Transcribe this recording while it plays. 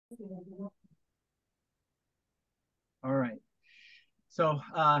All right. So,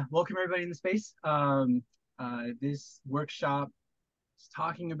 welcome everybody in the space. This workshop is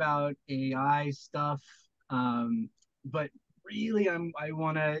talking about AI stuff, but really, I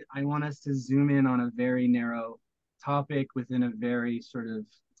want us to zoom in on a very narrow topic within a very sort of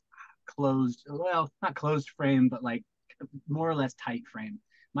closed, well, not closed frame, but like more or less tight frame.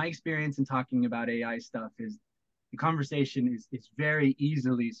 My experience in talking about AI stuff is the conversation is very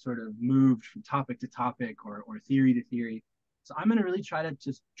easily sort of moved from topic to topic or theory to theory. So I'm going to really try to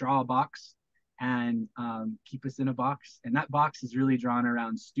just draw a box and keep us in a box. And that box is really drawn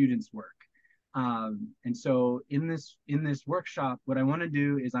around students' work. And so in this workshop, what I want to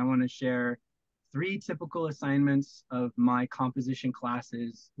do is I want to share three typical assignments of my composition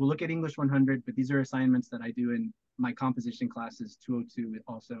classes. We'll look at English 100, but these are assignments that I do in my composition classes 202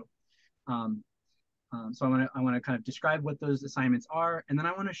 also. Um, so I want to kind of describe what those assignments are, and then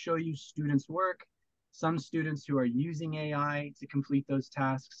I want to show you students' work. Some students who are using AI to complete those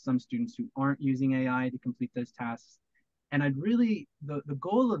tasks, some students who aren't using AI to complete those tasks. And I'd really the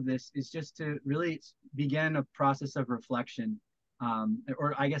goal of this is just to really begin a process of reflection,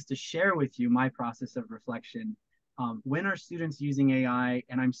 or I guess to share with you my process of reflection. When are students using AI,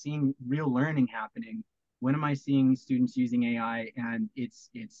 and I'm seeing real learning happening? When am I seeing students using AI and it's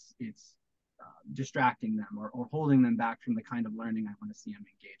distracting them or holding them back from the kind of learning I want to see them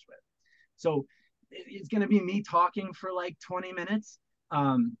engage with? So it's going to be me talking for like 20 minutes.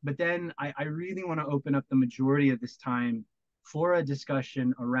 But then I really want to open up the majority of this time for a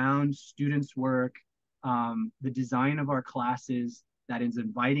discussion around students' work, the design of our classes that is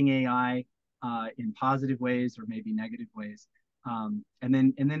inviting AI in positive ways or maybe negative ways. And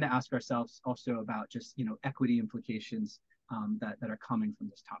then to ask ourselves also about just equity implications that are coming from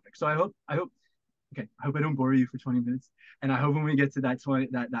this topic. So I hope I don't bore you for 20 minutes. And I hope when we get to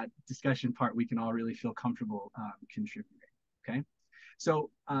that discussion part, we can all really feel comfortable contributing. Okay. So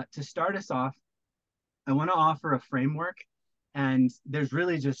to start us off, I want to offer a framework, and there's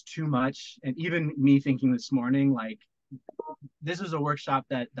really just too much. And even me thinking this morning, like this was a workshop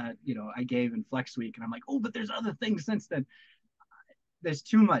that I gave in Flex Week, and I'm like, oh, but there's other things since then. There's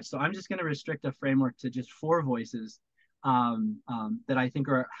too much. So I'm just going to restrict a framework to just four voices that I think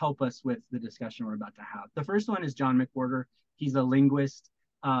are help us with the discussion we're about to have. The first one is John McWhorter. He's a linguist,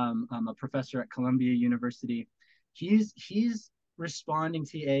 a professor at Columbia University. He's responding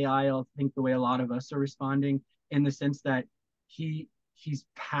to AI, I think, the way a lot of us are responding, in the sense that he's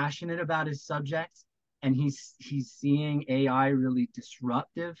passionate about his subject, and he's seeing AI really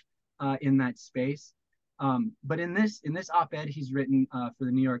disruptive in that space. But in this op-ed he's written for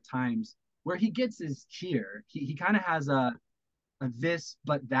the New York Times, where he gets is here. He kind of has a this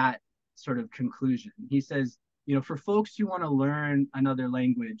but that sort of conclusion. He says, for folks who want to learn another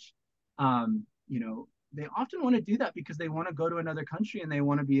language, they often want to do that because they want to go to another country and they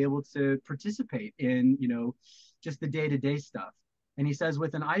want to be able to participate in, just the day-to-day stuff. And he says,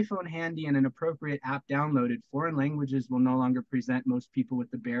 with an iPhone handy and an appropriate app downloaded, foreign languages will no longer present most people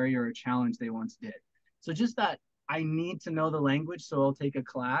with the barrier or challenge they once did. So just that I need to know the language, so I'll take a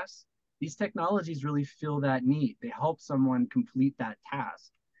class. These technologies really fill that need. They help someone complete that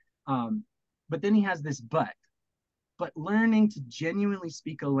task. Um, but then he has this but learning to genuinely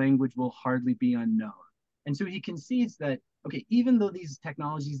speak a language will hardly be unknown. And so he concedes that, okay, even though these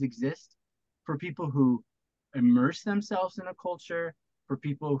technologies exist for people who immerse themselves in a culture, for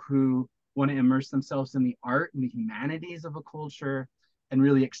people who want to immerse themselves in the art and the humanities of a culture and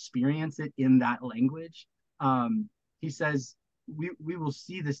really experience it in that language, he says we will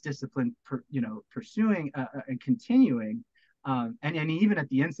see this discipline pursuing and continuing, and he even at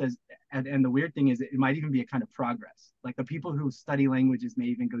the end says, and the weird thing is it might even be a kind of progress. Like the people who study languages may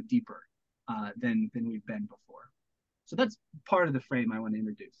even go deeper than we've been before. So that's part of the frame I want to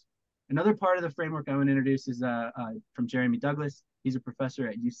introduce. Another part of the framework I want to introduce is from Jeremy Douglas. He's a professor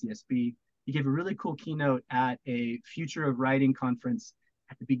at UCSB. He gave a really cool keynote at a Future of Writing conference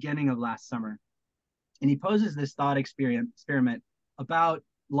at the beginning of last summer. And he poses this thought experiment about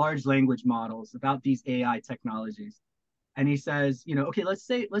large language models, about these AI technologies. And he says, okay,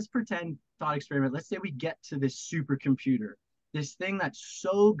 let's pretend thought experiment. Let's say we get to this supercomputer, this thing that's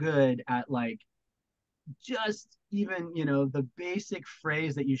so good at like just even, the basic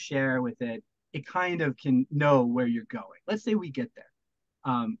phrase that you share with it, it kind of can know where you're going. Let's say we get there.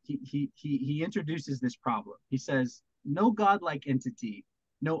 He introduces this problem. He says, no godlike entity,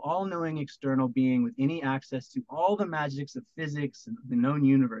 no all-knowing external being with any access to all the magics of physics and the known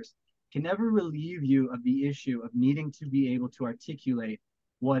universe can ever relieve you of the issue of needing to be able to articulate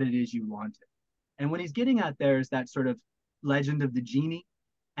what it is you wanted. And what he's getting at there is that sort of legend of the genie.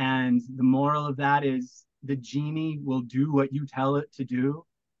 And the moral of that is the genie will do what you tell it to do.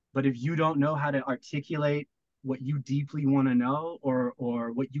 But if you don't know how to articulate what you deeply want to know, or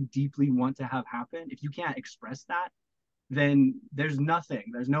what you deeply want to have happen, if you can't express that, then there's nothing,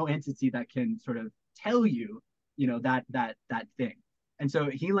 there's no entity that can sort of tell you, that thing. And so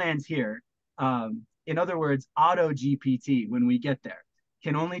he lands here. In other words, auto GPT, when we get there,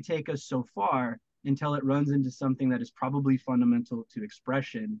 can only take us so far until it runs into something that is probably fundamental to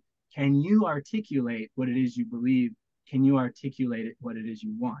expression. Can you articulate what it is you believe? Can you articulate it, what it is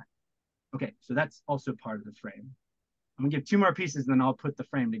you want? Okay, so that's also part of the frame. I'm gonna give two more pieces, and then I'll put the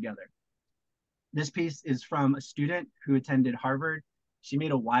frame together. This piece is from a student who attended Harvard. She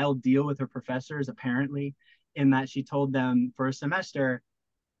made a wild deal with her professors, apparently, in that she told them for a semester,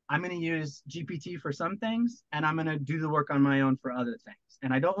 I'm going to use GPT for some things, and I'm going to do the work on my own for other things.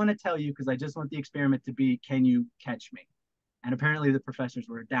 And I don't want to tell you because I just want the experiment to be, can you catch me? And apparently the professors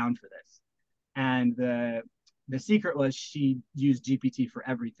were down for this. And the secret was she used GPT for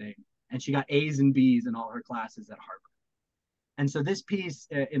everything, and she got A's and B's in all her classes at Harvard. And so this piece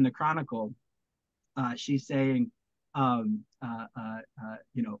in the Chronicle, she's saying, about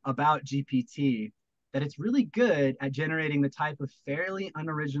GPT, that it's really good at generating the type of fairly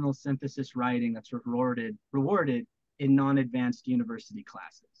unoriginal synthesis writing that's rewarded in non-advanced university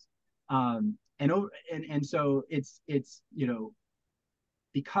classes. And so it's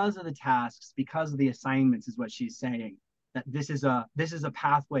because of the tasks, because of the assignments, is what she's saying, that this is a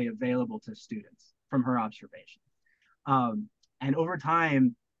pathway available to students from her observation. And over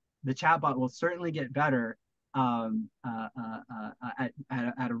time, the chatbot will certainly get better at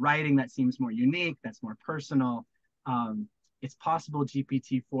a writing that seems more unique, that's more personal. It's possible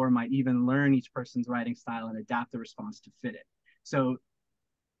GPT-4 might even learn each person's writing style and adapt the response to fit it. So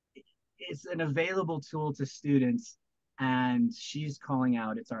it's an available tool to students, and she's calling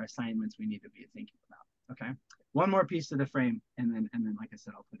out it's our assignments we need to be thinking about. Okay, one more piece to the frame, and then like I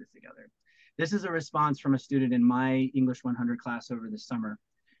said, I'll put it together. This is a response from a student in my English 100 class over the summer.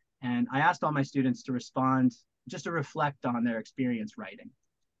 And I asked all my students to respond, just to reflect on their experience writing.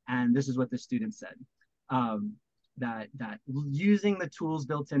 And this is what the student said, that using the tools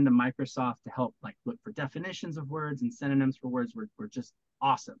built into Microsoft to help like look for definitions of words and synonyms for words were just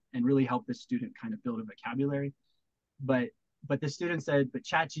awesome and really helped the student kind of build a vocabulary. But the student said, but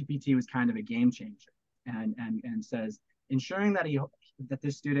ChatGPT was kind of a game changer, and says, ensuring that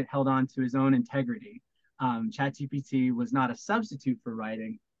this student held on to his own integrity. ChatGPT was not a substitute for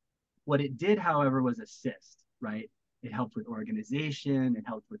writing. What it did, however, was assist, right? It helped with organization, it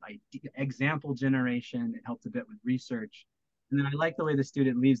helped with example generation, it helped a bit with research. And then I like the way the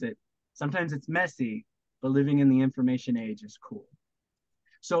student leaves it. Sometimes it's messy, but living in the information age is cool.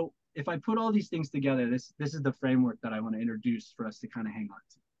 So if I put all these things together, this is the framework that I want to introduce for us to kind of hang on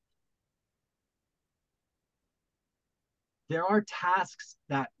to. There are tasks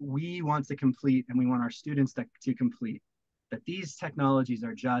that we want to complete and we want our students to complete, that these technologies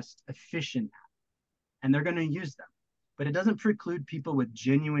are just efficient at, and they're going to use them. But it doesn't preclude people with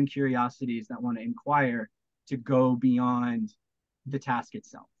genuine curiosities that want to inquire to go beyond the task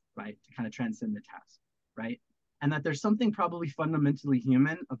itself, right? To kind of transcend the task, right? And that there's something probably fundamentally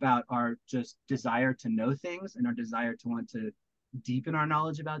human about our just desire to know things and our desire to want to deepen our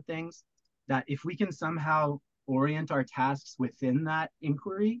knowledge about things, that if we can somehow orient our tasks within that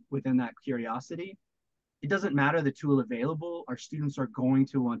inquiry, within that curiosity, it doesn't matter the tool available, our students are going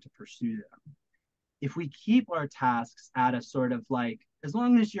to want to pursue them. If we keep our tasks at a sort of like, as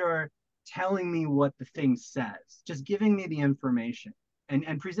long as you're telling me what the thing says, just giving me the information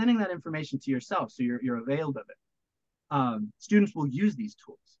and presenting that information to yourself so you're availed of it, students will use these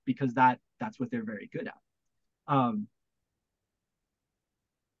tools because that's what they're very good at.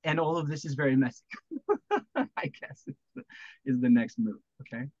 And all of this is very messy, I guess is the next move,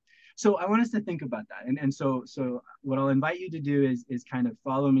 okay? So I want us to think about that. And so what I'll invite you to do is kind of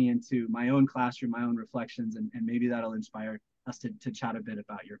follow me into my own classroom, my own reflections, and maybe that'll inspire us to chat a bit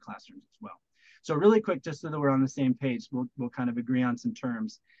about your classrooms as well. So really quick, just so that we're on the same page, we'll kind of agree on some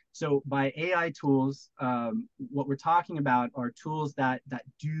terms. So by AI tools, what we're talking about are tools that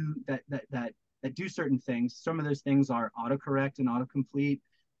do certain things. Some of those things are autocorrect and autocomplete.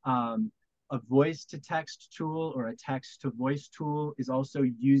 A voice to text tool or a text to voice tool is also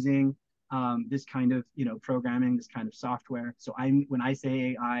using this kind of programming, this kind of software. So when I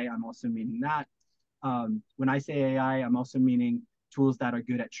say AI, I'm also meaning that. When I say AI, I'm also meaning tools that are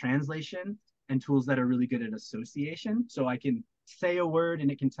good at translation and tools that are really good at association. So I can say a word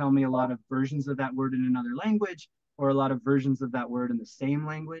and it can tell me a lot of versions of that word in another language, or a lot of versions of that word in the same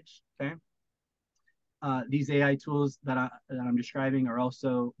language. Okay. these AI tools that I'm describing are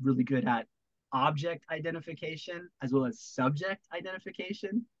also really good at object identification as well as subject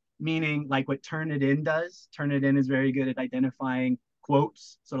identification, meaning like what Turnitin does. Turnitin is very good at identifying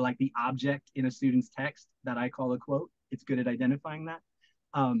quotes, sort of like the object in a student's text that I call a quote. It's good at identifying that.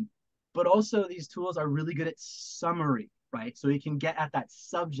 Um, but also these tools are really good at summary, right? So it can get at that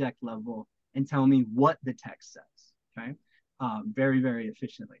subject level and tell me what the text says, okay? Very, very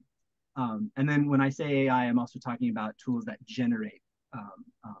efficiently. And then when I say AI, I'm also talking about tools that generate um,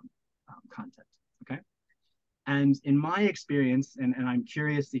 um, content, okay? And in my experience, and I'm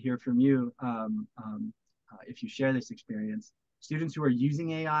curious to hear from you if you share this experience, students who are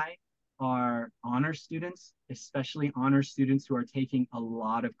using AI are honor students, especially honor students who are taking a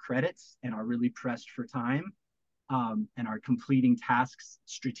lot of credits and are really pressed for time and are completing tasks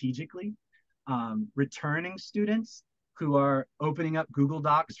strategically. Returning students who are opening up Google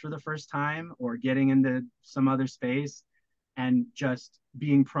Docs for the first time or getting into some other space and just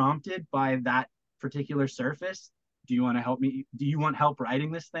being prompted by that particular surface. Do you want to help me? Do you want help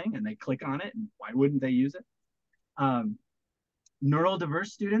writing this thing? And they click on it, and why wouldn't they use it? Um, Neural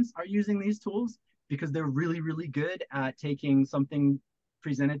diverse students are using these tools because they're really, really good at taking something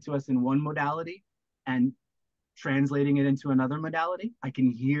presented to us in one modality and translating it into another modality. I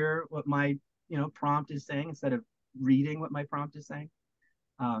can hear what my prompt is saying instead of reading what my prompt is saying.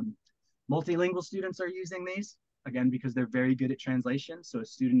 Um, Multilingual students are using these again because they're very good at translation. So a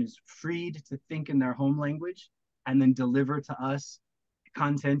student is freed to think in their home language and then deliver to us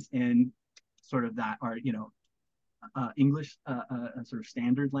content in sort of that or English sort of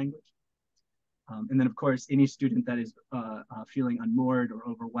standard language. And then, of course, any student that is feeling unmoored or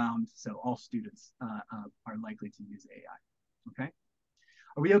overwhelmed. So all students are likely to use AI. Okay.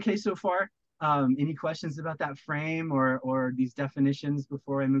 Are we okay so far? Any questions about that frame or these definitions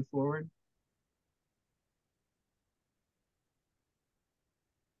before I move forward?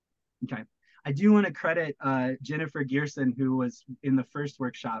 Okay. I do want to credit Jennifer Gearson, who was in the first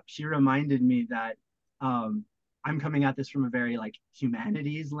workshop. She reminded me that I'm coming at this from a very like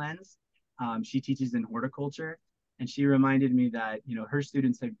humanities lens. She teaches in horticulture, and she reminded me that her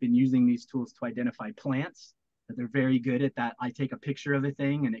students have been using these tools to identify plants. That they're very good at that. I take a picture of a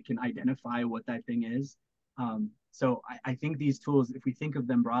thing, and it can identify what that thing is. So I think these tools, if we think of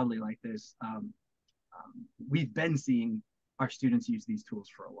them broadly like this, we've been seeing our students use these tools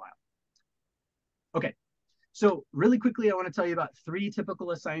for a while. Okay, so really quickly, I want to tell you about 3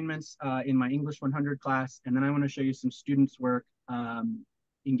 typical assignments in my English 100 class, and then I want to show you some students' work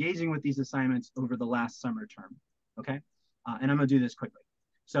engaging with these assignments over the last summer term, okay? And I'm gonna do this quickly.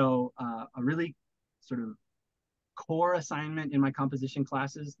 So a really sort of core assignment in my composition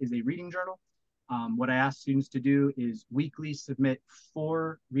classes is a reading journal. What I ask students to do is weekly submit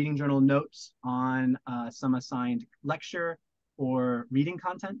 4 reading journal notes on some assigned lecture or reading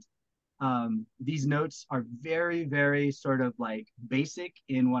content. These notes are very, very sort of like basic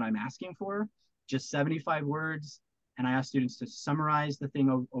in what I'm asking for, just 75 words. And I ask students to summarize the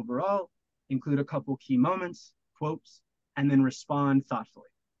thing overall, include a couple key moments, quotes, and then respond thoughtfully.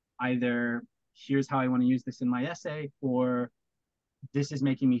 Either here's how I want to use this in my essay, or this is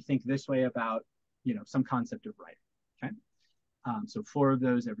making me think this way about, some concept of writing, okay? So 4 of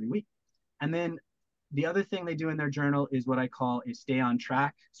those every week. And then the other thing they do in their journal is what I call a stay on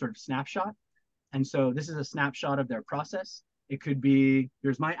track sort of snapshot. And so this is a snapshot of their process. It could be,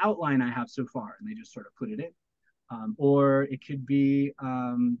 here's my outline I have so far, and they just sort of put it in. Or it could be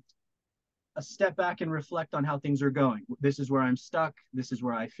a step back and reflect on how things are going. This is where I'm stuck. This is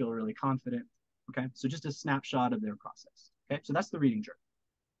where I feel really confident. Okay, so just a snapshot of their process. Okay, so that's the reading journal.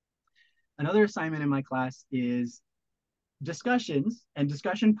 Another assignment in my class is discussions and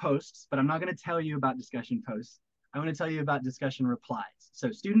discussion posts, but I'm not going to tell you about discussion posts. I want to tell you about discussion replies.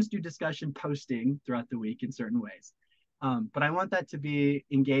 So students do discussion posting throughout the week in certain ways, but I want that to be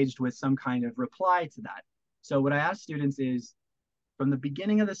engaged with some kind of reply to that. So what I ask students is, from the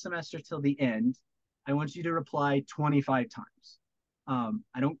beginning of the semester till the end, I want you to reply 25 times.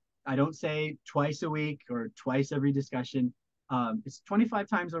 I don't say twice a week or twice every discussion. It's 25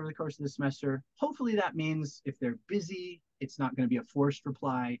 times over the course of the semester. Hopefully that means if they're busy, it's not going to be a forced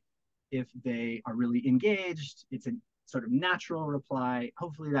reply. If they are really engaged, it's a sort of natural reply.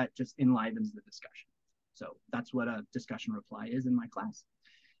 Hopefully that just enlivens the discussion. So that's what a discussion reply is in my class.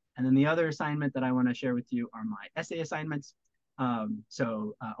 And then the other assignment that I want to share with you are my essay assignments. I'll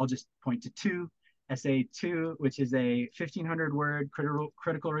just point to 2. Essay 2, which is a 1,500 word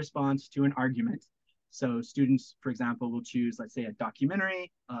critical response to an argument. So students, for example, will choose, let's say, a documentary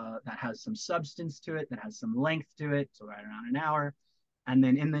that has some substance to it, that has some length to it, so right around an hour. And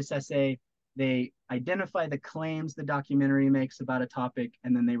then in this essay, They identify the claims the documentary makes about a topic,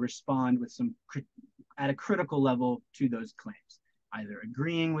 and then they respond with some at a critical level to those claims, either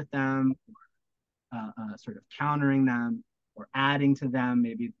agreeing with them, sort of countering them, or adding to them,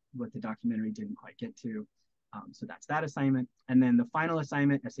 maybe what the documentary didn't quite get to. So that's that assignment. And then the final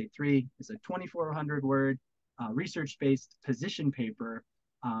assignment, essay 3, is a 2,400 word research-based position paper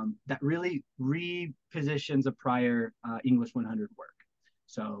that really repositions a prior English 100 work.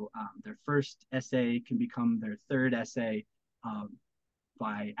 So their first essay can become their third essay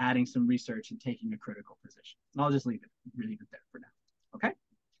by adding some research and taking a critical position. And I'll just leave it there for now. Okay.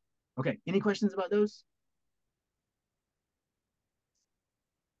 Okay. Any questions about those?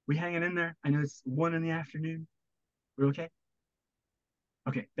 We hanging in there? I know it's 1 in the afternoon. We're okay?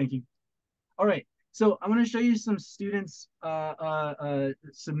 Okay. Thank you. All right. So I want to show you some students'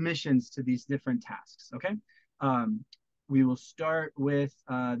 submissions to these different tasks. Okay. We will start with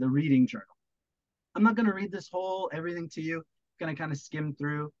the reading journal. I'm not going to read this whole everything to you. I'm going to kind of skim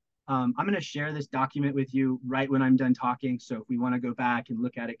through. I'm going to share this document with you right when I'm done talking. So if we want to go back and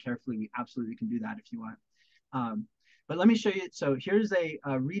look at it carefully, we absolutely can do that if you want. But let me show you. So here's a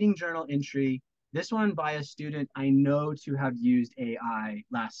reading journal entry. This one by a student I know to have used AI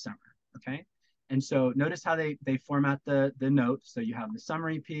last summer. Okay. And so notice how they format the notes. So you have the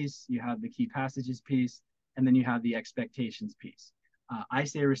summary piece, you have the key passages piece, and then you have the expectations piece. I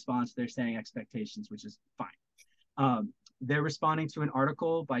say response, they're saying expectations, which is fine. They're responding to an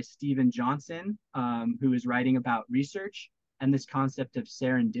article by Stephen Johnson, who is writing about research and this concept of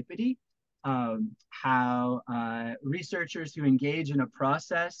serendipity, how researchers who engage in a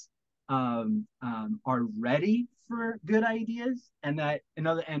process are ready for good ideas, and that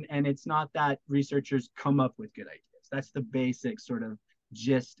and it's not that researchers come up with good ideas. That's the basic sort of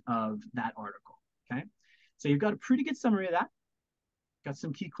gist of that article. Okay, so you've got a pretty good summary of that. Got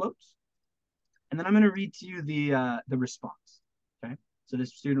some key quotes. And then I'm going to read to you the response. Okay. So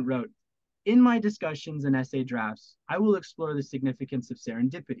this student wrote, in my discussions and essay drafts, I will explore the significance of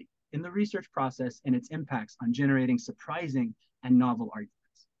serendipity in the research process and its impacts on generating surprising and novel arguments.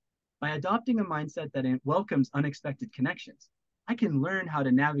 By adopting a mindset that welcomes unexpected connections, I can learn how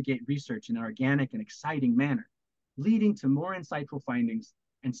to navigate research in an organic and exciting manner, leading to more insightful findings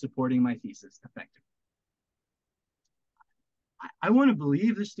and supporting my thesis effectively. I want to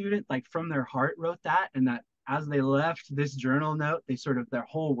believe the student, like from their heart, wrote that, and that as they left this journal note, they sort of their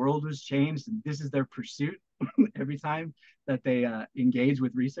whole world was changed, and this is their pursuit every time that they engage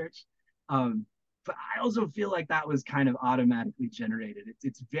with research. But I also feel like that was kind of automatically generated.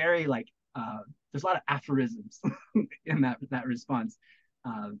 It's very like there's a lot of aphorisms in that response.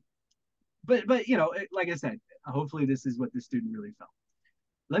 But you know, like I said, hopefully this is what the student really felt.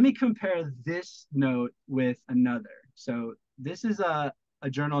 Let me compare this note with another. So this is a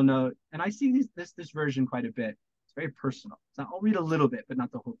journal note, and I see this version quite a bit. It's very personal. So I'll read a little bit, but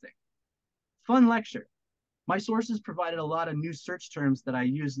not the whole thing. Fun lecture. My sources provided a lot of new search terms that I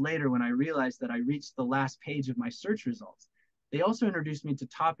used later when I realized that I reached the last page of my search results. They also introduced me to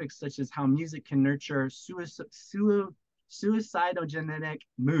topics such as how music can nurture suicidogenic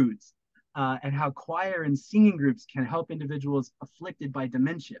moods, and how choir and singing groups can help individuals afflicted by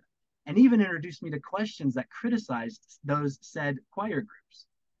dementia, and even introduced me to questions that criticized those said choir groups.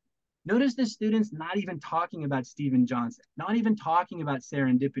 Notice this student's not even talking about Stephen Johnson, not even talking about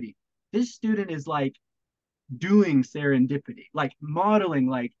serendipity. This student is like doing serendipity, like modeling,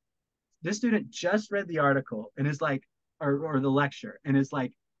 like this student just read the article and is like, or the lecture, and is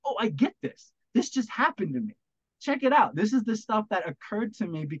like, oh, I get this. This just happened to me. Check it out. This is the stuff that occurred to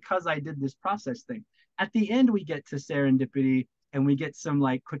me because I did this process thing. At the end, we get to serendipity and we get some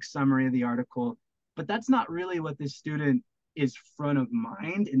like quick summary of the article, but that's not really what this student is front of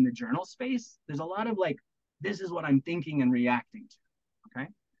mind in the journal space. There's a lot of like, this is what I'm thinking and reacting to. Okay.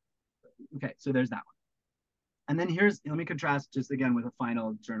 Okay. So there's that one. And then let me contrast just again with a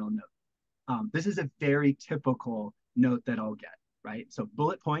final journal note. This is a very typical note that I'll get, right? So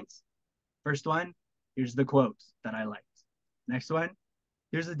bullet points. First one, here's the quotes that I liked. Next one,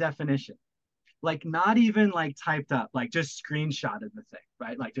 here's the definition. Like not even like typed up, like just screenshotted the thing,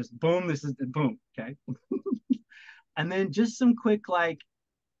 right? Like just boom, this is boom, okay? And then just some quick like,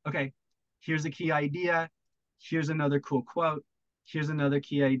 okay, here's a key idea. Here's another cool quote. Here's another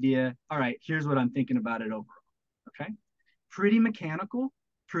key idea. All right, here's what I'm thinking about it overall, okay? Pretty mechanical,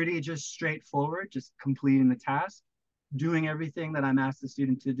 pretty just straightforward, just completing the task, doing everything that I'm asked the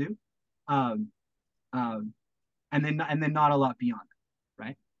student to do. And then not a lot beyond that,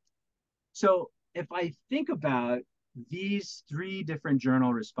 right? So if I think about these 3 different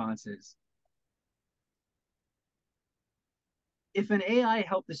journal responses, If an AI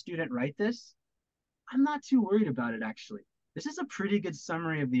helped the student write this, I'm not too worried about it actually. This is a pretty good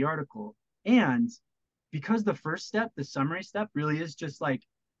summary of the article. And because the first step, the summary step, really is just like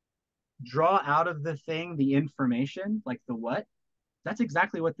draw out of the thing the information, like the what, that's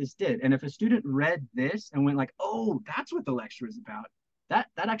exactly what this did. And if a student read this and went like, oh, that's what the lecture is about, that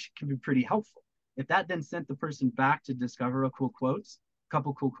actually can be pretty helpful. If that then sent the person back to discover a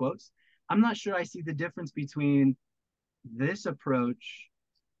couple cool quotes, I'm not sure I see the difference between this approach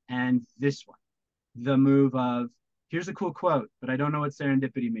and this one. The move of here's a cool quote, but I don't know what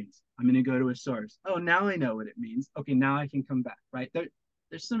serendipity means. I'm going to go to a source. Oh, now I know what it means. Okay, now I can come back, right?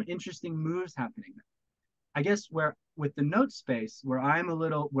 There's some interesting moves happening there. I guess where with the note space, where I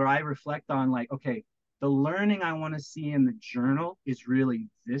reflect on like, okay, the learning I want to see in the journal is really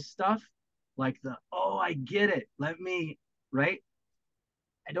this stuff, like oh, I get it. Right?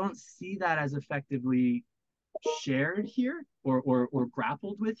 I don't see that as effectively shared here or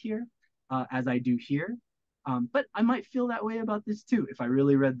grappled with here as I do here. But I might feel that way about this too if I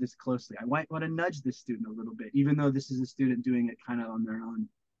really read this closely. I might want to nudge this student a little bit, even though this is a student doing it kind of on their own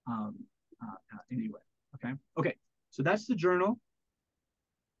anyway. Okay. Okay. So that's the journal.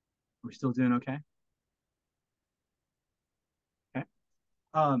 We're still doing okay. Okay.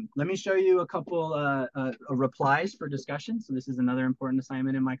 Let me show you a couple replies for discussion. So this is another important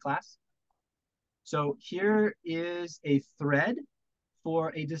assignment in my class. So here is a thread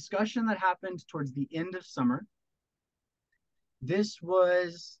for a discussion that happened towards the end of summer. This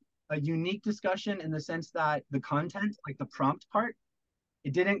was a unique discussion in the sense that the content, like the prompt part,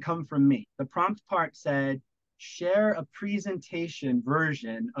 it didn't come from me. The prompt part said, share a presentation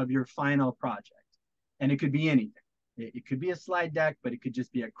version of your final project. And it could be anything. It could be a slide deck, but it could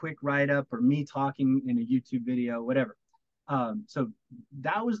just be a quick write-up or me talking in a YouTube video, whatever. So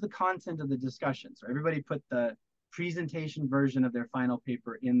that was the content of the discussion. So everybody put the presentation version of their final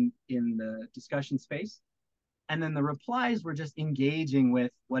paper in the discussion space. And then the replies were just engaging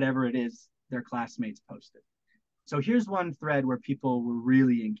with whatever it is their classmates posted. So here's one thread where people were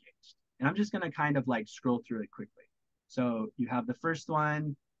really engaged. And I'm just going to kind of like scroll through it quickly. So you have the first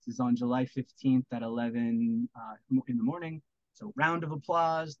one. This is on July 15th at 11 in the morning. So round of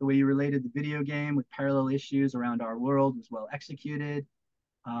applause. The way you related the video game with parallel issues around our world was well executed.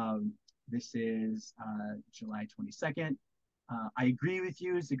 This is July 22nd. I agree with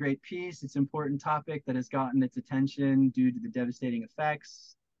you. It's a great piece. It's an important topic that has gotten its attention due to the devastating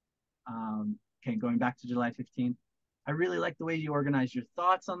effects. Okay, going back to July 15th. I really like the way you organize your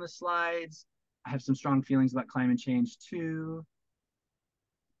thoughts on the slides. I have some strong feelings about climate change too.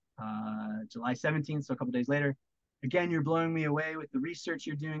 July 17th, so a couple days later. Again, you're blowing me away with the research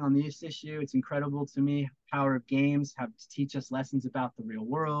you're doing on this issue. It's incredible to me. Power of games have to teach us lessons about the real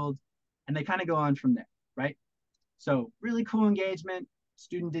world. And they kind of go on from there, right? So really cool engagement.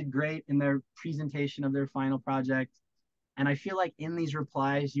 Student did great in their presentation of their final project. And I feel like in these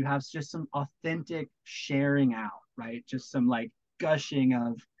replies, you have just some authentic sharing out, right? Just some like gushing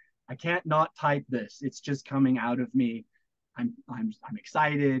of, I can't not type this. It's just coming out of me. I'm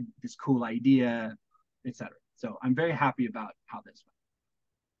excited, this cool idea, etc. So I'm very happy about how this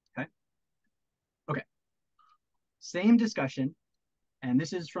went. Okay. Okay. Same discussion. And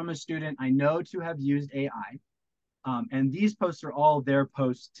this is from a student I know to have used AI. And these posts are all their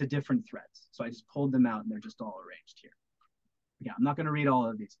posts to different threads. So I just pulled them out and they're just all arranged here. Yeah, I'm not going to read all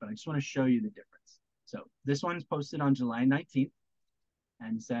of these, but I just want to show you the difference. So this one's posted on July 19th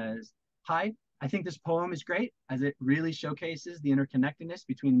and says, hi, I think this poem is great as it really showcases the interconnectedness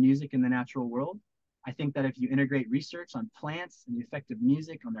between music and the natural world. I think that if you integrate research on plants and the effect of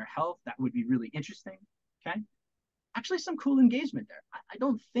music on their health, that would be really interesting. Okay. Actually, some cool engagement there. I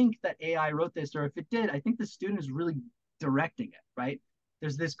don't think that AI wrote this, or if it did, I think the student is really directing it, right?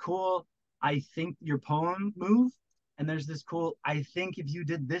 There's this cool, I think your poem move, and there's this cool, I think if you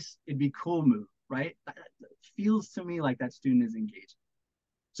did this, it'd be cool move, right? That feels to me like that student is engaged.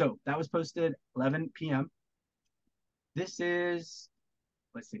 So that was posted 11 p.m. This is,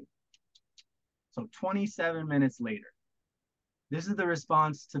 let's see, so 27 minutes later. This is the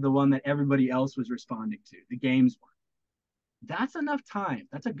response to the one that everybody else was responding to, the games one. That's enough time.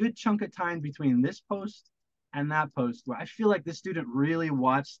 That's a good chunk of time between this post and that post where I feel like this student really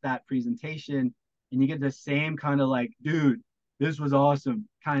watched that presentation and you get the same kind of like, dude, this was awesome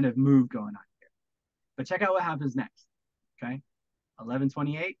kind of move going on here. But check out what happens next. Okay.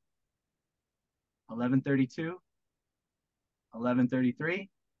 11:28, 11:32, 11:33,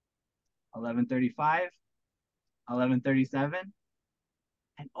 11:35, 11:37.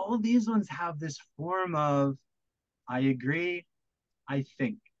 And all of these ones have this form of, I agree, I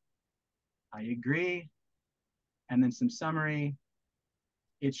think. I agree, and then some summary.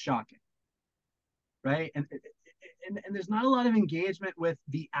 It's shocking, right? And there's not a lot of engagement with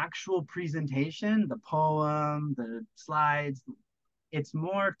the actual presentation, the poem, the slides. It's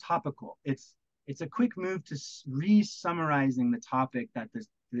more topical. It's a quick move to re-summarizing the topic that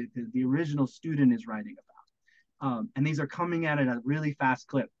the original student is writing about. And these are coming at a really fast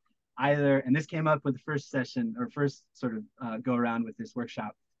clip. Either, and this came up with the first session or first sort of go around with this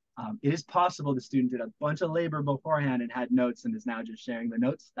workshop. It is possible the student did a bunch of labor beforehand and had notes and is now just sharing the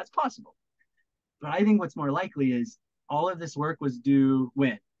notes. That's possible. But I think what's more likely is all of this work was due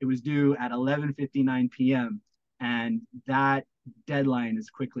when? It was due at 11:59 p.m. And that deadline is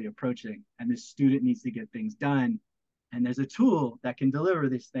quickly approaching. And this student needs to get things done. And there's a tool that can deliver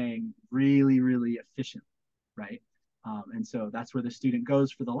this thing really, really efficiently, right? And so that's where the student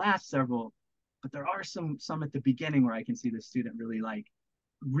goes for the last several. But there are some at the beginning where I can see the student really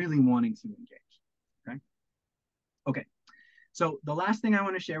wanting to engage. Okay. Okay. So the last thing I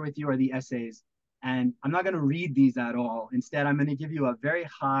want to share with you are the essays. And I'm not going to read these at all. Instead, I'm going to give you a very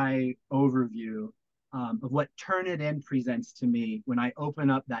high overview of what Turnitin presents to me when I open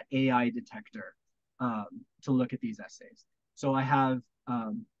up that AI detector to look at these essays. So I have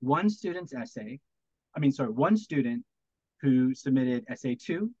one student who submitted essay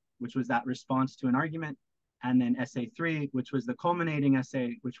 2, which was that response to an argument, and then essay 3, which was the culminating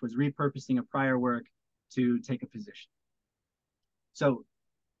essay, which was repurposing a prior work to take a position. So,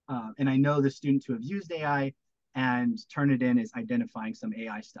 and I know the students who have used AI, and Turnitin is identifying some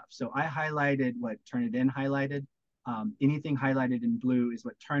AI stuff. So I highlighted what Turnitin highlighted. Anything highlighted in blue is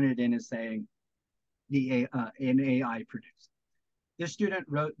what Turnitin is saying an AI produced. This student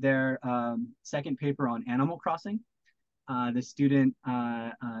wrote their second paper on Animal Crossing. The student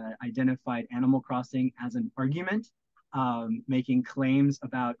identified Animal Crossing as an argument, making claims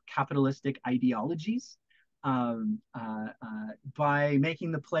about capitalistic ideologies by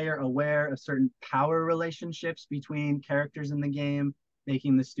making the player aware of certain power relationships between characters in the game,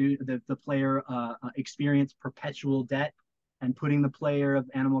 making the player experience perpetual debt, and putting the player of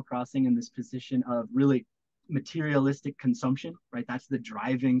Animal Crossing in this position of really materialistic consumption, right? That's the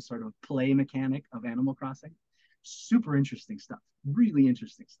driving sort of play mechanic of Animal Crossing. Super interesting stuff, really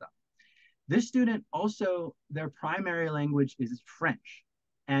interesting stuff. This student also, their primary language is French.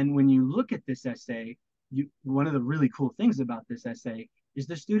 And when you look at this essay, one of the really cool things about this essay is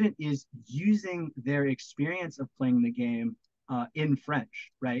the student is using their experience of playing the game in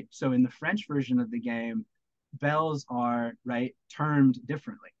French, right? So in the French version of the game, bells are, right, termed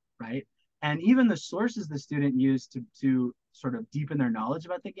differently, right? And even the sources the student used to sort of deepen their knowledge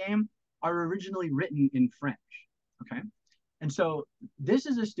about the game are originally written in French, okay? And so this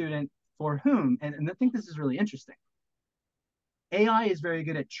is a student for whom, and I think this is really interesting, AI is very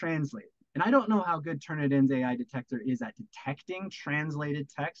good at translating. And I don't know how good Turnitin's AI detector is at detecting translated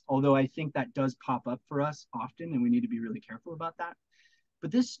text, although I think that does pop up for us often, and we need to be really careful about that.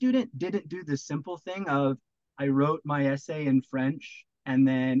 But this student didn't do the simple thing of, I wrote my essay in French, and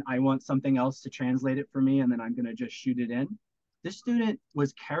then I want something else to translate it for me, and then I'm going to just shoot it in. This student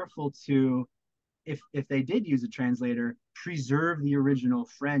was careful to, if they did use a translator, preserve the original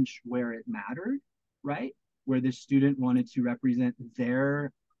French where it mattered, right? Where the student wanted to represent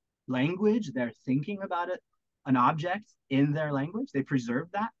their language, their thinking about it, an object in their language. They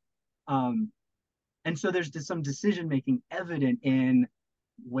preserved that. And so there's just some decision making evident in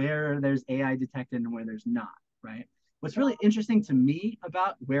where there's AI detected and where there's not, right? What's really interesting to me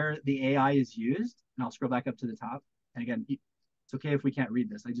about where the AI is used, and I'll scroll back up to the top. And again, it's okay if we can't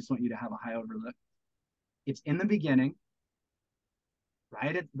read this. I just want you to have a high overlook. It's in the beginning,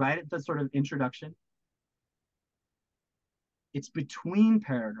 right at the sort of introduction. It's between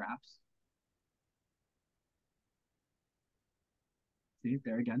paragraphs. See,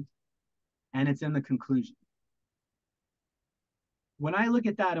 there again. And it's in the conclusion. When I look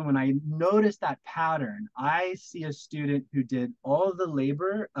at that and when I notice that pattern, I see a student who did all the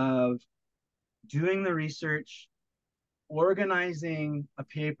labor of doing the research, organizing a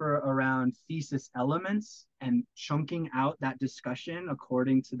paper around thesis elements and chunking out that discussion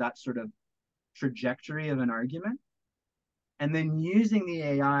according to that sort of trajectory of an argument, and then using the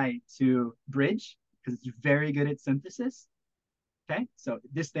AI to bridge, because it's very good at synthesis. Okay, so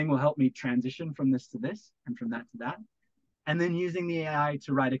this thing will help me transition from this to this and from that to that. And then using the AI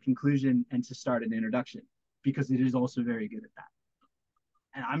to write a conclusion and to start an introduction, because it is also very good at that.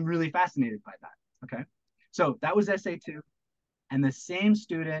 And I'm really fascinated by that, okay? So that was essay 2. And the same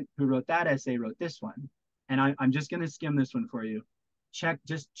student who wrote that essay wrote this one. And I'm just gonna skim this one for you.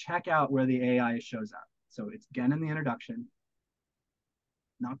 Just check out where the AI shows up. So it's again in the introduction,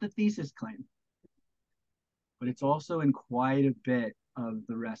 not the thesis claim. but it's also in quite a bit of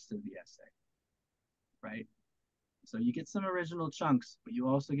the rest of the essay, right? So you get some original chunks, but you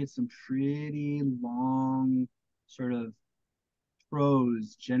also get some pretty long sort of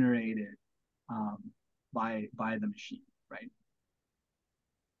prose generated by the machine, right?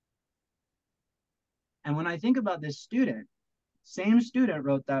 And when I think about this student, same student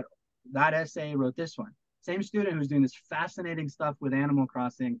wrote that essay, wrote this one. Same student who's doing this fascinating stuff with Animal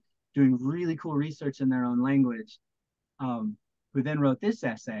Crossing, doing really cool research in their own language, who then wrote this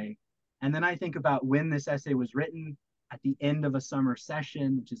essay. And then I think about when this essay was written at the end of a summer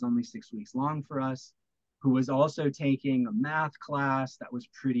session, which is only 6 weeks long for us, who was also taking a math class that was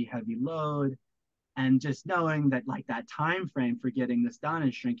pretty heavy load. And just knowing that like that time frame for getting this done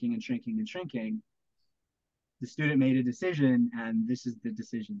is shrinking and shrinking and shrinking, the student made a decision, and this is the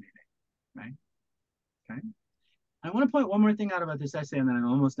decision they made, right? Okay. I want to point one more thing out about this essay, and then I'm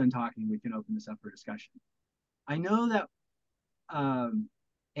almost done talking. We can open this up for discussion. I know that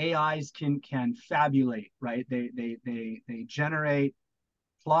AIs can fabulate, right? They generate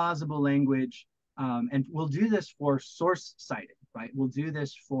plausible language, and we'll do this for source cited, right? We'll do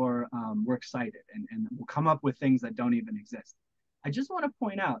this for works cited, and we'll come up with things that don't even exist. I just want to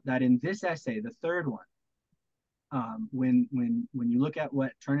point out that in this essay, the third one, when you look at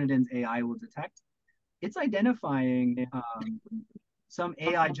what Turnitin's AI will detect, it's identifying some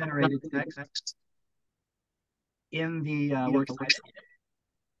AI generated text in the works cited.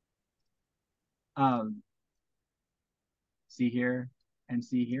 See here and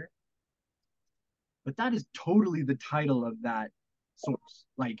see here. But that is totally the title of that source.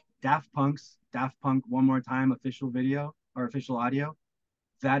 Like Daft Punk One More Time official video or official audio.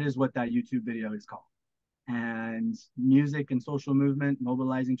 That is what that YouTube video is called. And music and social movement,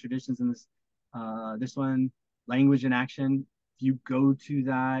 mobilizing traditions in this one, language in action. If you go to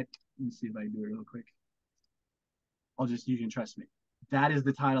that, let me see if I can do it real quick. You can trust me. That is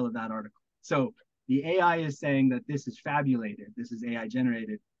the title of that article. So the AI is saying that this is fabulated. This is AI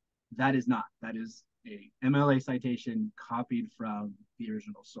generated. That is not. That is a MLA citation copied from the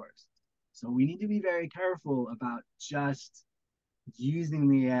original source. So we need to be very careful about just using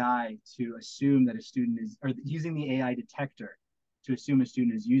the AI to assume that a student is, or using the AI detector to assume a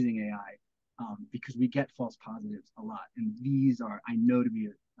student is using AI, because we get false positives a lot. And these are, I know, to be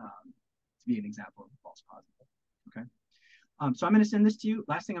an example of a false positive. Okay. So I'm going to send this to you.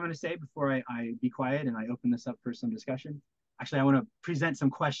 Last thing I'm going to say before I be quiet and I open this up for some discussion. Actually, I want to present some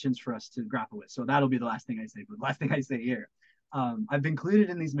questions for us to grapple with. So that'll be the last thing I say, but the last thing I say here. I've included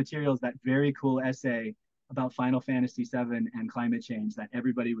in these materials that very cool essay about Final Fantasy VII and climate change that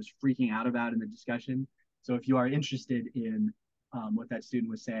everybody was freaking out about in the discussion. So if you are interested in what that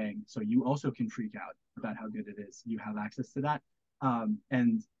student was saying, so you also can freak out about how good it is, you have access to that.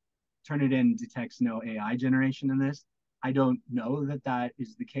 And Turnitin detects no AI generation in this. I don't know that that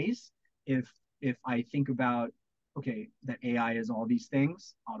is the case. If I think about, okay, that AI is all these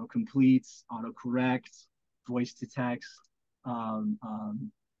things, auto-completes, auto-correct, voice to text.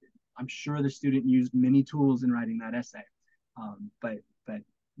 I'm sure the student used many tools in writing that essay, but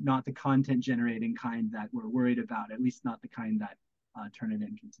not the content generating kind that we're worried about, at least not the kind that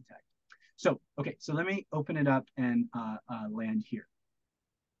Turnitin can detect. So, okay, so let me open it up and land here.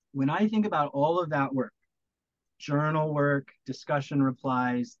 When I think about all of that work, journal work, discussion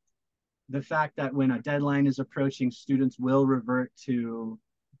replies, the fact that when a deadline is approaching, students will revert to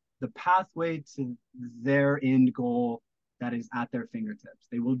the pathway to their end goal that is at their fingertips.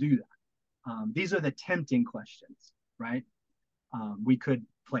 They will do that. These are the tempting questions, right? We could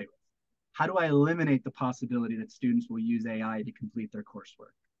play with. How do I eliminate the possibility that students will use AI to complete their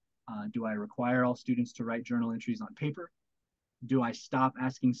coursework? Do I require all students to write journal entries on paper? Do I stop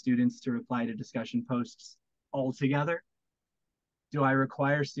asking students to reply to discussion posts altogether? Do I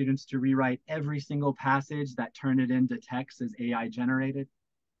require students to rewrite every single passage that Turnitin detects as AI generated?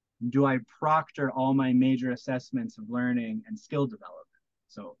 Do I proctor all my major assessments of learning and skill development?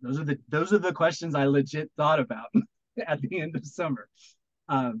 So those are the questions I legit thought about at the end of summer.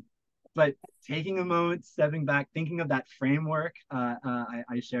 But taking a moment, stepping back, thinking of that framework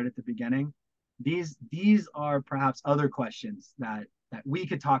I shared at the beginning, these are perhaps other questions that we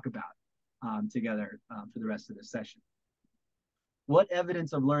could talk about together for the rest of this session. What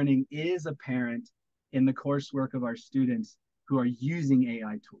evidence of learning is apparent in the coursework of our students who are using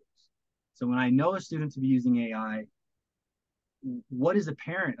AI tools? So when I know a student to be using AI, what is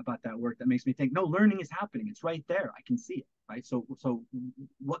apparent about that work that makes me think, no, learning is happening. It's right there. I can see it, right? So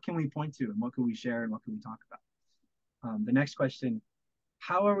what can we point to, and what can we share, and what can we talk about? The next question,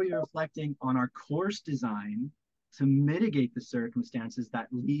 how are we reflecting on our course design to mitigate the circumstances that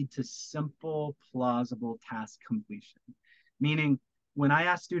lead to simple, plausible task completion. Meaning, when I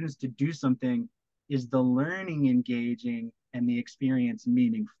ask students to do something, is the learning engaging and the experience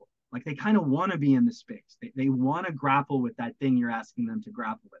meaningful? Like they kind of want to be in the space. They want to grapple with that thing you're asking them to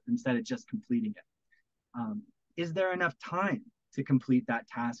grapple with instead of just completing it. Is there enough time to complete that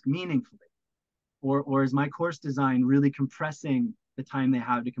task meaningfully? Or is my course design really compressing the time they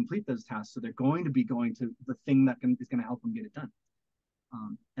have to complete those tasks? So they're going to be going to the thing that is going to help them get it done.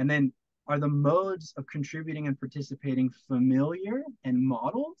 And then are the modes of contributing and participating familiar and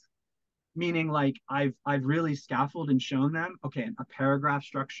modeled? Meaning like I've really scaffolded and shown them, okay, a paragraph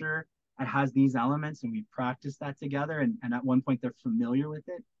structure, it has these elements and we've practiced that together and at one point they're familiar with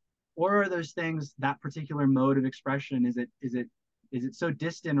it. Or are those things, that particular mode of expression, is it so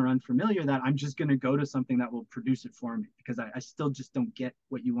distant or unfamiliar that I'm just going to go to something that will produce it for me because I still just don't get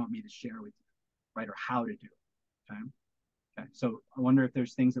what you want me to share with you, right? Or how to do it, okay? Okay, so I wonder if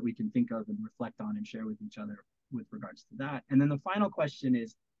there's things that we can think of and reflect on and share with each other with regards to that. And then the final question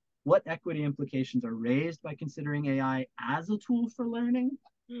is, what equity implications are raised by considering AI as a tool for learning,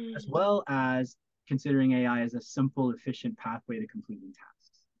 as well as considering AI as a simple, efficient pathway to completing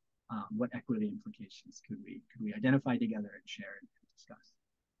tasks? What equity implications could we identify together and share and discuss?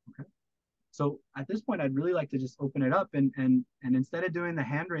 Okay. So at this point, I'd really like to just open it up and instead of doing the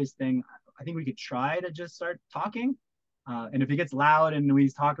hand raise thing, I think we could try to just start talking. And if it gets loud and we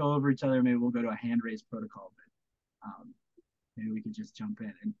talk over each other, maybe we'll go to a hand raise protocol. But maybe we could just jump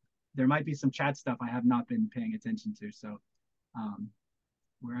in. And there might be some chat stuff I have not been paying attention to. So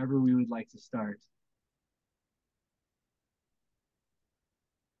wherever we would like to start.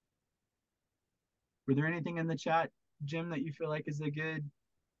 Were there anything in the chat, Jim, that you feel like is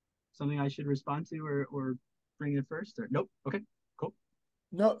something I should respond to or bring in first? Or nope. Okay, cool.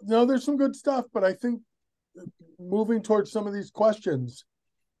 No, there's some good stuff, but I think moving towards some of these questions,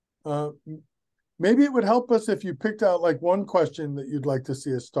 maybe it would help us if you picked out like one question that you'd like to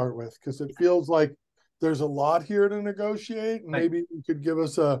see us start with, because it feels like there's a lot here to negotiate, and maybe you could give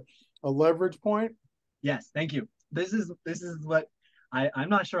us a leverage point. Yes, thank you. This is what I'm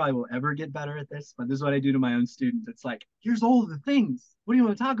not sure I will ever get better at this, but this is what I do to my own students. It's like, here's all the things. What do you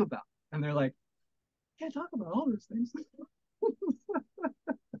want to talk about? And they're like, I can't talk about all those things.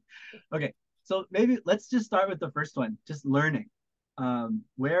 Okay, so maybe let's just start with the first one, just learning.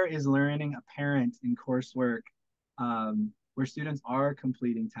 Where is learning apparent in coursework where students are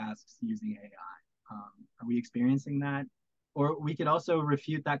completing tasks using AI? Are we experiencing that? Or we could also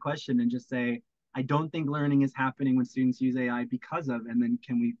refute that question and just say, I don't think learning is happening when students use AI because of, and then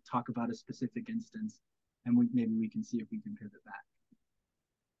can we talk about a specific instance and maybe we can see if we can pivot back.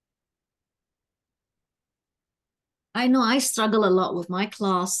 I know I struggle a lot with my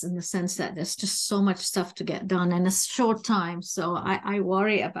class in the sense that there's just so much stuff to get done in a short time. So I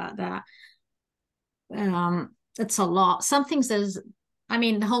worry about that. It's a lot. Some things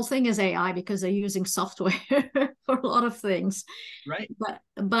the whole thing is AI because they're using software for a lot of things. Right.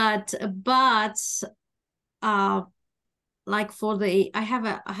 But like I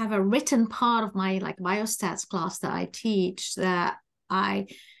have a written part of my like biostats class that I teach that I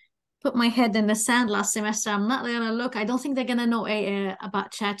put my head in the sand last semester. I'm not going to look. I don't think they're going to know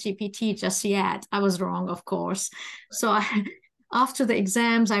about ChatGPT just yet. I was wrong, of course. Right. So after the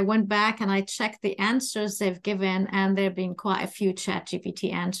exams, I went back and I checked the answers they've given, and there have been quite a few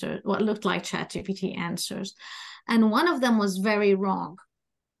ChatGPT answers, what looked like ChatGPT answers. And one of them was very wrong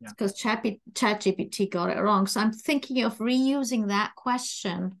because ChatGPT got it wrong. So I'm thinking of reusing that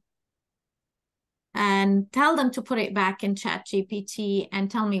question and tell them to put it back in ChatGPT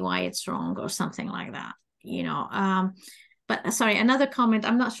and tell me why it's wrong or something like that, But sorry, another comment.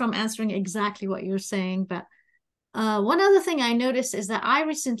 I'm not sure I'm answering exactly what you're saying, but one other thing I noticed is that I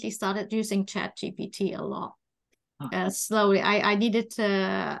recently started using ChatGPT a lot. Slowly. I needed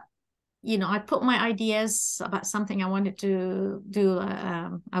to, I put my ideas about something I wanted to do.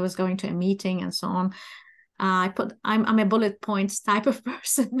 I was going to a meeting and so on. I'm a bullet points type of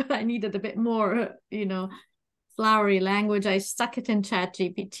person, but I needed a bit more, flowery language. I stuck it in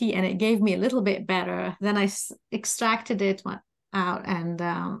ChatGPT and it gave me a little bit better. Then I extracted it out and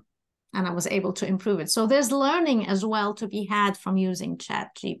I was able to improve it. So there's learning as well to be had from using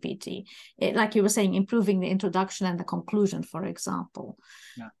ChatGPT. Like you were saying, improving the introduction and the conclusion, for example.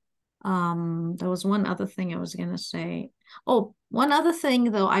 Yeah. There was one other thing I was going to say. Oh, one other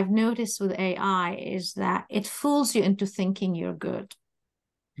thing, though, I've noticed with AI is that it fools you into thinking you're good.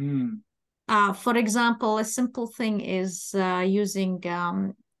 For example, a simple thing is using,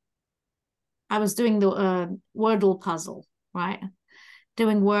 I was doing the Wordle puzzle, right?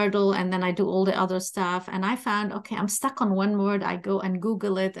 doing Wordle, and then I do all the other stuff. And I found, okay, I'm stuck on one word. I go and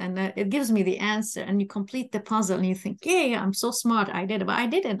Google it, and it gives me the answer. And you complete the puzzle, and you think, yeah, I'm so smart. I did it, but I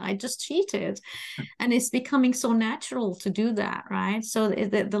didn't. I just cheated. And it's becoming so natural to do that, right? So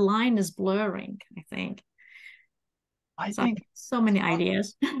the line is blurring, I think. I So, think so many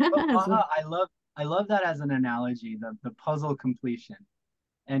ideas. I love that as an analogy, the puzzle completion.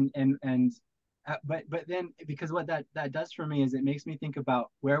 And but then, because what that does for me is it makes me think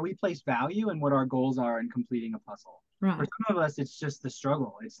about where we place value and what our goals are in completing a puzzle. Right. For some of us, it's just the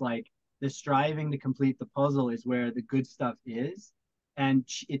struggle. It's like the striving to complete the puzzle is where the good stuff is, and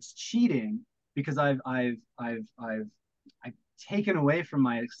it's cheating because I've taken away from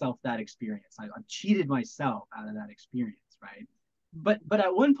myself that experience. I've cheated myself out of that experience, right? But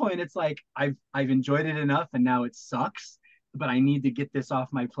at one point, it's like I've enjoyed it enough, and now it sucks. But I need to get this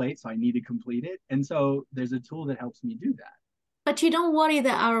off my plate, so I need to complete it. And so there's a tool that helps me do that. But you don't worry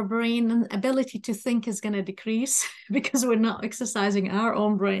that our brain ability to think is going to decrease because we're not exercising our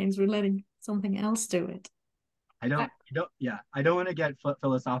own brains. We're letting something else do it. I don't want to get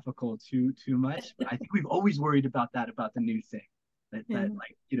philosophical too much, but I think we've always worried about the new thing, that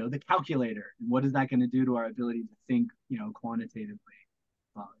like, the calculator, and what is that going to do to our ability to think, quantitatively,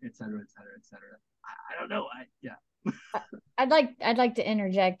 et cetera, et cetera, et cetera. I don't know. I'd like to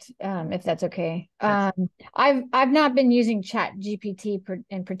interject, if that's okay. I've not been using Chat GPT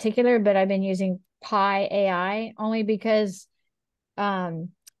in particular, but I've been using Pi AI only because I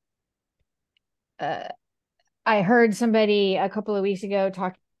heard somebody a couple of weeks ago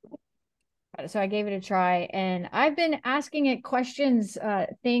talk about it, so I gave it a try, and I've been asking it questions,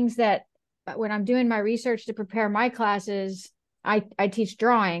 things that when I'm doing my research to prepare my classes, I teach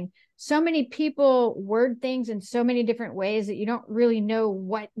drawing. So many people word things in so many different ways that you don't really know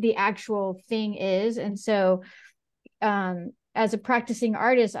what the actual thing is. And so as a practicing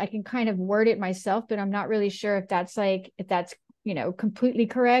artist, I can kind of word it myself, but I'm not really sure if that's completely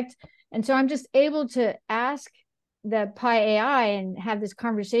correct. And so I'm just able to ask the Pi AI and have this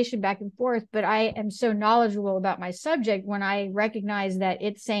conversation back and forth. But I am so knowledgeable about my subject, when I recognize that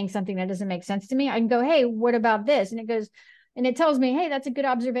it's saying something that doesn't make sense to me, I can go, hey, what about this? And it tells me, hey, that's a good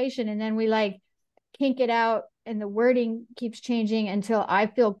observation. And then we kink it out, and the wording keeps changing until I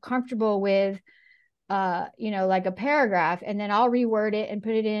feel comfortable with, like a paragraph. And then I'll reword it and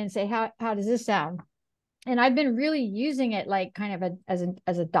put it in and say, how does this sound? And I've been really using it kind of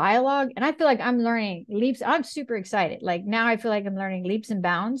as a dialogue. And I feel like I'm learning leaps. I'm super excited. Like now I feel like I'm learning leaps and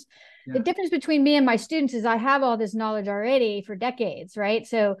bounds. Yeah. The difference between me and my students is I have all this knowledge already for decades, right?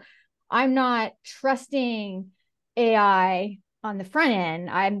 So I'm not trusting AI on the front end.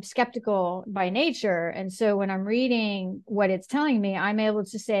 I'm skeptical by nature. And so when I'm reading what it's telling me, I'm able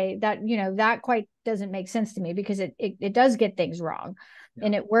to say that, that quite doesn't make sense to me, because it does get things wrong. Yeah.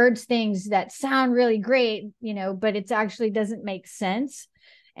 And it words things that sound really great, but it actually doesn't make sense.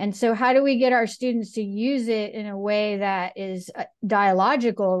 And so how do we get our students to use it in a way that is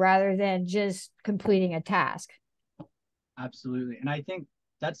dialogical rather than just completing a task? Absolutely. And I think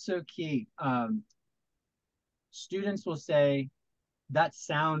that's so key. Students will say, that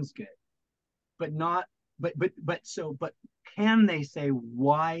sounds good, but can they say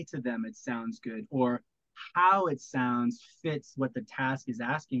why to them it sounds good, or how it sounds fits what the task is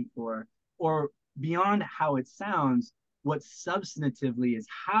asking for, or beyond how it sounds, what substantively is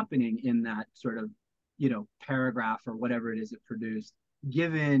happening in that sort of, paragraph or whatever it is it produced,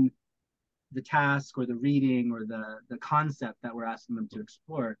 given the task or the reading or the concept that we're asking them to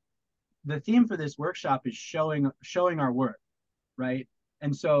explore. The theme for this workshop is showing our work, right?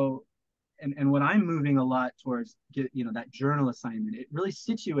 And so, and what I'm moving a lot towards, that journal assignment, it really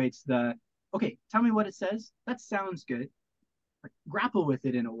situates okay, tell me what it says. That sounds good. Like, grapple with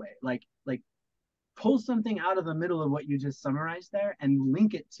it in a way, like pull something out of the middle of what you just summarized there and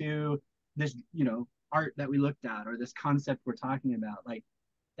link it to this, art that we looked at, or this concept we're talking about.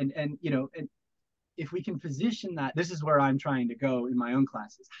 And if we can position that, this is where I'm trying to go in my own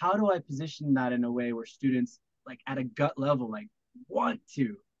classes. How do I position that in a way where students, at a gut level, want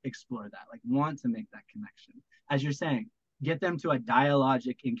to explore that, want to make that connection? As you're saying, get them to a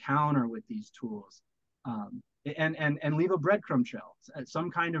dialogic encounter with these tools, and leave a breadcrumb trail, some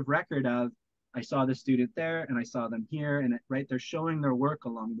kind of record of, I saw the student there and I saw them here, and they're showing their work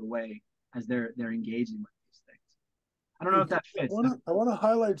along the way as they're engaging with these things. I don't know if that fits. I want to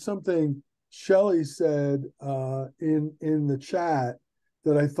highlight something Shelley said in the chat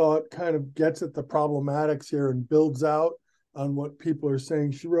that I thought kind of gets at the problematics here and builds out on what people are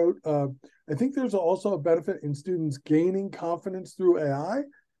saying. She wrote, I think there's also a benefit in students gaining confidence through AI.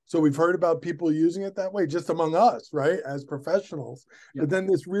 So we've heard about people using it that way, just among us, right, as professionals. Yep. But then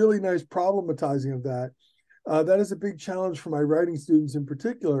this really nice problematizing of that. That is a big challenge for my writing students in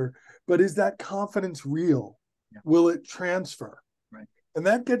particular. But is that confidence real? Yep. Will it transfer? Right. And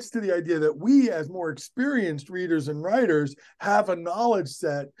that gets to the idea that we, as more experienced readers and writers, have a knowledge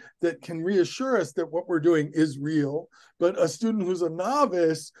set that can reassure us that what we're doing is real. But a student who's a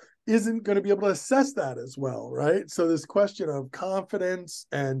novice isn't going to be able to assess that as well, right? So this question of confidence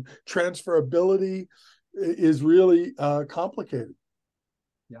and transferability is really complicated.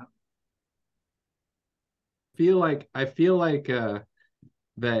 Yeah. I feel like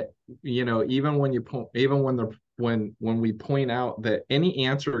that, you know, even when we point out that any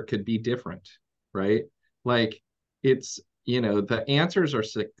answer could be different, right? Like, it's, you know, the answers are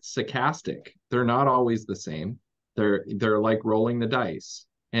stochastic. They're not always the same. They're like rolling the dice.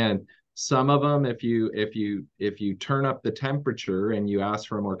 And some of them, if you turn up the temperature and you ask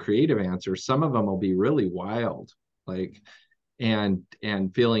for a more creative answer, some of them will be really wild, like, and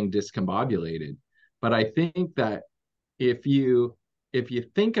feeling discombobulated. But I think that if you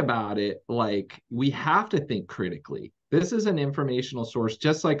think about it, like, we have to think critically. This is an informational source,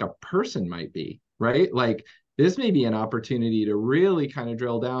 just like a person might be, right? Like, this may be an opportunity to really kind of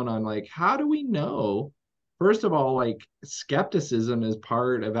drill down on, like, how do we know? First of all, like, skepticism is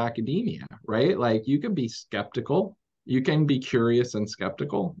part of academia, right? Like, you can be skeptical, you can be curious and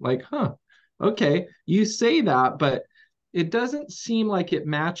skeptical. Like, okay, you say that, but it doesn't seem like it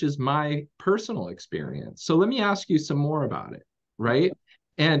matches my personal experience. So let me ask you some more about it, right?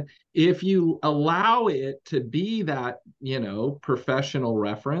 And if you allow it to be that, you know, professional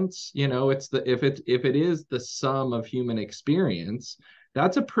reference, you know, if it is the sum of human experience,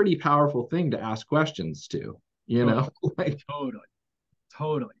 that's a pretty powerful thing to ask questions to, you know. Like,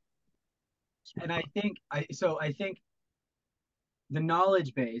 totally. And I think the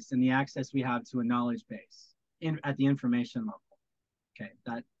knowledge base and the access we have to a knowledge base at the information level, okay,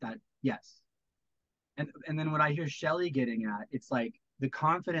 that yes. And then what I hear Shelley getting at, it's like the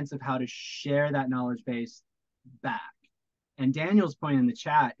confidence of how to share that knowledge base back. And Daniel's point in the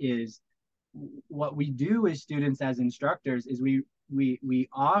chat is, what we do as students, as instructors, is we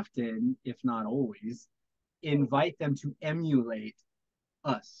often, if not always, invite them to emulate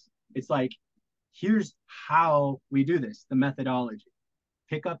us. It's like, here's how we do this, the methodology.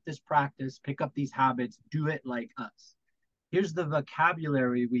 Pick up this practice, pick up these habits, do it like us. Here's the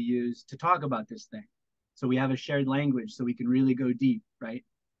vocabulary we use to talk about this thing. So we have a shared language so we can really go deep, right?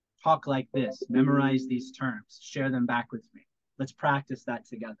 Talk like this, memorize these terms, share them back with me. Let's practice that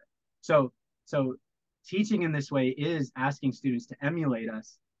together. So teaching in this way is asking students to emulate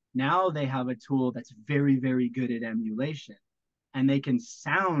us. Now they have a tool that's very, very good at emulation, and they can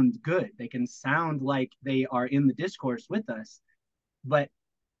sound good. They can sound like they are in the discourse with us, but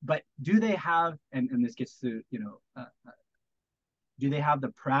do they have, and this gets to, you know, do they have the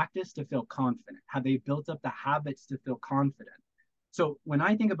practice to feel confident? Have they built up the habits to feel confident? So when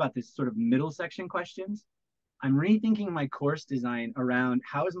I think about this sort of middle section questions, I'm rethinking my course design around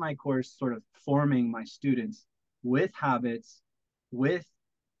how is my course sort of forming my students with habits, with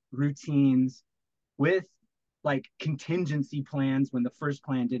routines, with like contingency plans when the first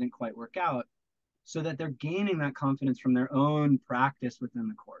plan didn't quite work out, so that they're gaining that confidence from their own practice within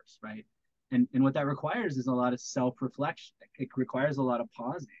the course, right? And what that requires is a lot of self-reflection. It requires a lot of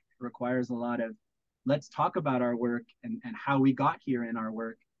pausing. It requires a lot of, let's talk about our work and how we got here in our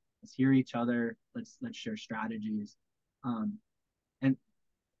work. Let's hear each other. Let's share strategies. And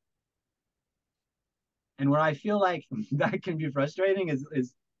where I feel like that can be frustrating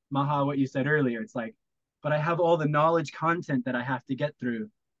is Maha, what you said earlier. It's like, but I have all the knowledge content that I have to get through.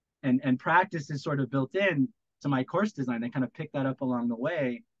 And practice is sort of built in to my course design. They kind of pick that up along the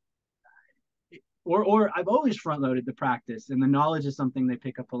way. Or I've always front loaded the practice, and the knowledge is something they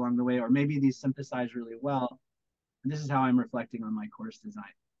pick up along the way, or maybe these synthesize really well. And this is how I'm reflecting on my course design.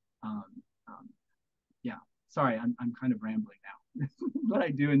 Yeah, sorry, I'm kind of rambling now. What I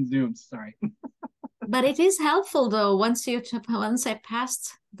do in Zoom, sorry. But it is helpful though, once I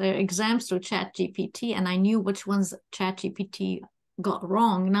passed the exams through ChatGPT and I knew which ones ChatGPT got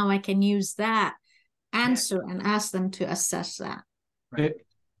wrong, now I can use that answer and ask them to assess that. Right.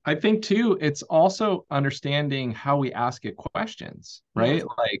 I think too, it's also understanding how we ask it questions, right? Yeah.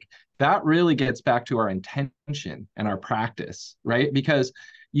 Like, that really gets back to our intention and our practice, right? Because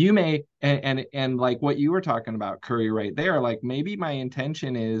you may, and like what you were talking about, Curry, right there, like maybe my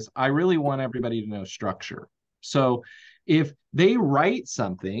intention is I really want everybody to know structure. So if they write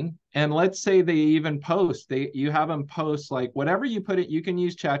something, and let's say they even post, you have them post like whatever you put it, you can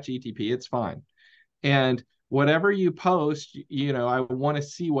use ChatGPT, it's fine. And whatever you post, I want to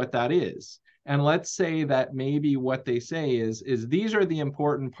see what that is. And let's say that maybe what they say is these are the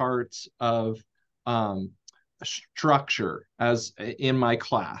important parts of structure as in my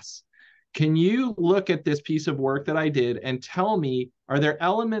class. Can you look at this piece of work that I did and tell me, are there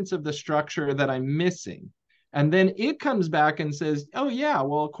elements of the structure that I'm missing? And then it comes back and says, oh yeah,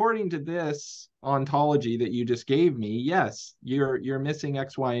 well, according to this ontology that you just gave me, yes, you're missing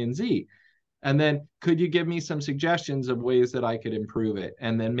X, Y, and Z. And then could you give me some suggestions of ways that I could improve it?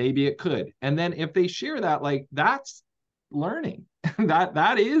 And then maybe it could. And then if they share that, like, that's learning.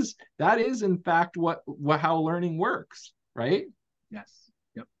 that is in fact what how learning works, right? Yes.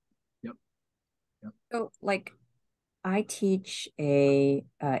 Yep. So like I teach a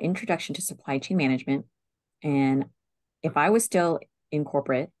introduction to supply chain management, and if I was still in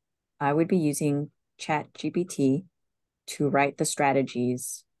corporate, I would be using ChatGPT to write the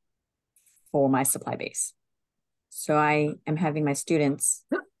strategies for my supply base. So I am having my students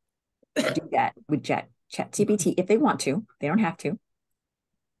do that with ChatGPT if they want to. They don't have to.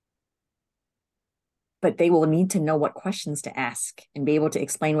 But they will need to know what questions to ask and be able to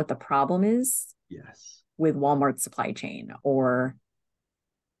explain what the problem is. Yes. With Walmart's supply chain, or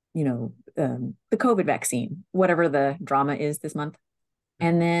the COVID vaccine, whatever the drama is this month.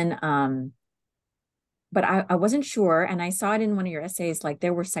 And then but I wasn't sure, and I saw it in one of your essays, like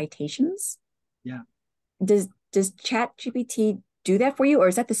there were citations. Yeah. Does ChatGPT do that for you, or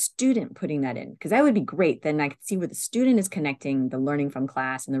is that the student putting that in? Because that would be great. Then I could see where the student is connecting the learning from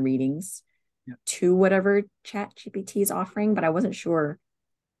class and the readings to whatever ChatGPT is offering, but I wasn't sure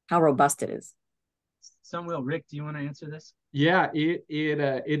how robust it is. Rick, do you want to answer this? Yeah,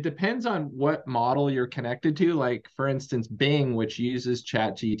 it depends on what model you're connected to. Like, for instance, Bing, which uses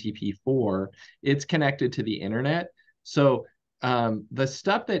ChatGPT-4, it's connected to the internet. So the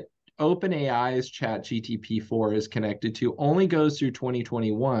stuff that OpenAI's ChatGPT-4 is connected to only goes through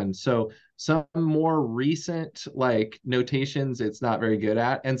 2021. So some more recent like notations it's not very good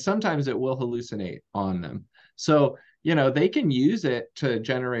at, and sometimes it will hallucinate on them. So they can use it to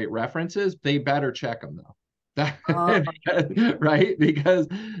generate references. They better check them though. Right? Because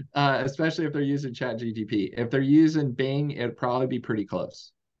especially if they're using ChatGPT. If they're using Bing, it'll probably be pretty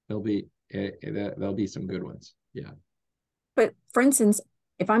close. There'll be some good ones. Yeah. But for instance,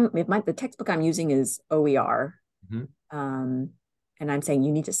 if the textbook I'm using is OER, and I'm saying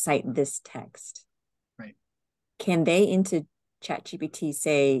you need to cite this text, right? Can they into ChatGPT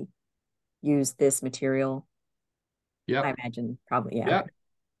say use this material? Yeah, I imagine probably.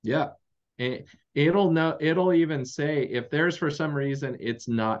 Yeah. It'll even say if there's for some reason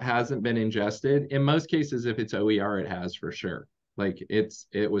hasn't been ingested. In most cases, if it's OER, it has for sure. Like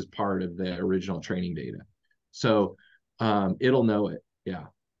it was part of the original training data. So it'll know it. Yeah.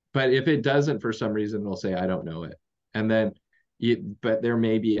 But if it doesn't for some reason, it'll say, I don't know it. And then but there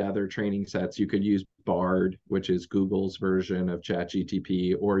may be other training sets. You could use Bard, which is Google's version of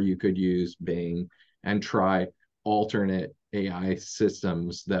ChatGPT, or you could use Bing and try alternate AI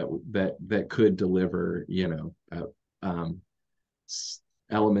systems that could deliver,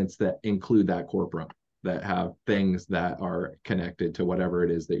 elements that include that corpora, that have things that are connected to whatever it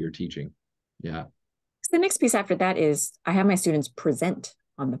is that you're teaching. Yeah. The next piece after that is I have my students present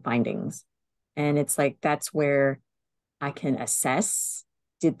on the findings. And it's like, that's where I can assess,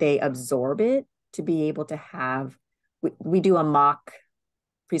 did they absorb it to be able to have, we do a mock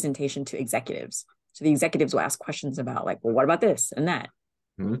presentation to executives. So the executives will ask questions about like, well, what about this and that?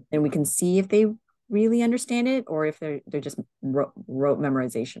 And we can see if they really understand it or if they're just rote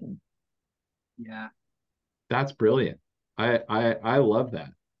memorization. Yeah. That's brilliant. I love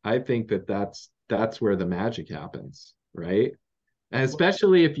that. I think that's where the magic happens, right? And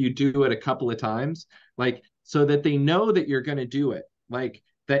especially if you do it a couple of times, like, so that they know that you're going to do it. Like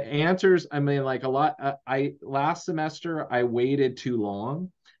the answers, I mean, like a lot, last semester, I waited too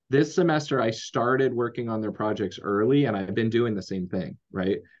long. This semester, I started working on their projects early, and I've been doing the same thing,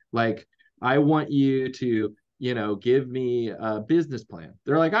 right? Like, I want you to, give me a business plan.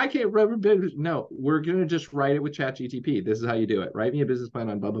 They're like, I can't remember business. No, we're going to just write it with ChatGPT. This is how you do it. Write me a business plan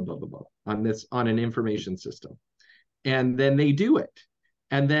on blah, blah, blah, blah, blah, on an information system. And then they do it.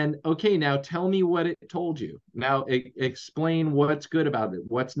 And then, okay, now tell me what it told you. Now explain what's good about it,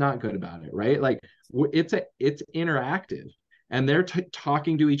 what's not good about it, right? Like it's interactive, and they're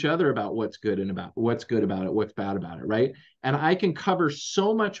talking to each other about what's good about it, what's bad about it, right? And I can cover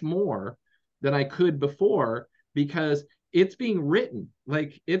so much more than I could before because it's being written,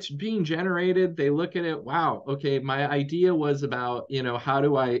 like it's being generated. They look at it. Wow. Okay. My idea was about, how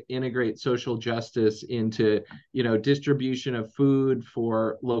do I integrate social justice into, distribution of food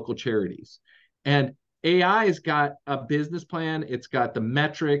for local charities? And AI's got a business plan, it's got the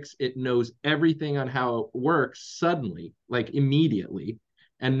metrics, it knows everything on how it works suddenly, like immediately.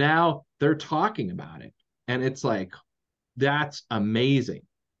 And now they're talking about it. And it's like, that's amazing,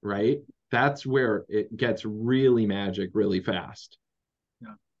 right? That's where it gets really magic really fast.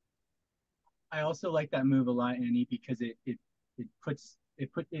 Yeah. I also like that move a lot, Annie, because it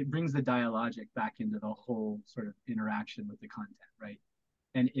brings the dialogic back into the whole sort of interaction with the content, right?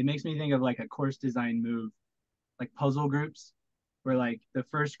 And it makes me think of like a course design move, like puzzle groups, where like the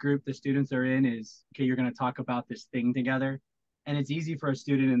first group the students are in is, okay, you're going to talk about this thing together. And it's easy for a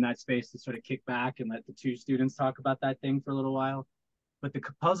student in that space to sort of kick back and let the two students talk about that thing for a little while. But the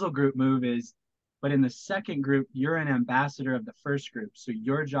puzzle group move is, but in the second group, you're an ambassador of the first group. So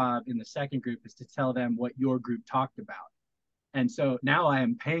your job in the second group is to tell them what your group talked about. And so now I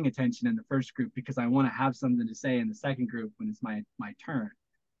am paying attention in the first group because I want to have something to say in the second group when it's my turn.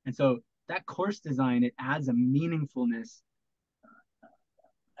 And so that course design, it adds a meaningfulness,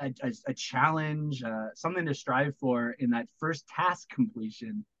 a challenge, something to strive for in that first task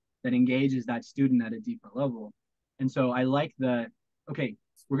completion that engages that student at a deeper level. And so I like okay,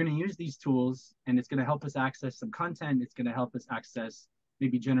 we're going to use these tools and it's going to help us access some content. It's going to help us access,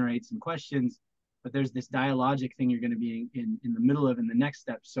 maybe generate some questions, but there's this dialogic thing you're going to be in the middle of in the next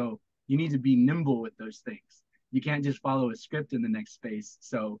step. So you need to be nimble with those things. You can't just follow a script in the next space.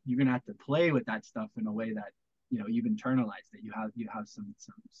 So you're going to have to play with that stuff in a way that, you know, you've internalized, that you have some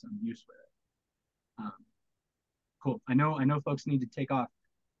use with it. Cool. I know folks need to take off.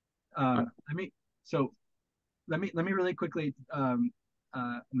 Let me really quickly, I'm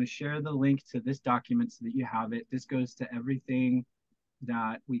going to share the link to this document so that you have it. This goes to everything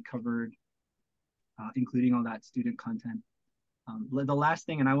that we covered, including all that student content. The last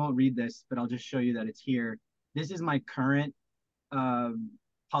thing, and I won't read this, but I'll just show you that it's here. This is my current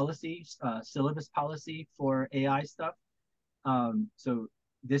policy, syllabus policy for AI stuff. So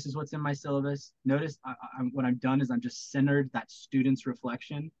this is what's in my syllabus. Notice what I've done is I'm just centered that student's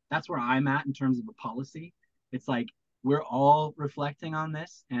reflection. That's where I'm at in terms of a policy. It's like, we're all reflecting on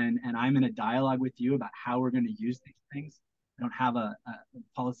this, and I'm in a dialogue with you about how we're going to use these things. I don't have a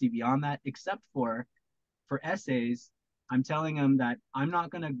policy beyond that, except for essays. I'm telling them that I'm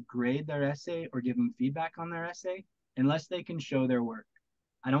not going to grade their essay or give them feedback on their essay unless they can show their work.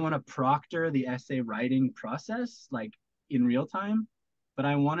 I don't want to proctor the essay writing process like in real time, but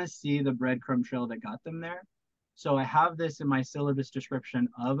I want to see the breadcrumb trail that got them there. So I have this in my syllabus description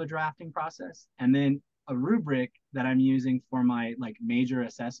of a drafting process, and then a rubric that I'm using for my like major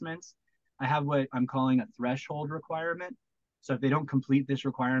assessments. I have what I'm calling a threshold requirement. So if they don't complete this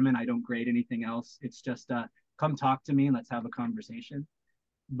requirement, I don't grade anything else. It's just come talk to me and let's have a conversation.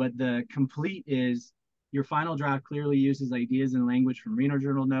 But the complete is, your final draft clearly uses ideas and language from Reno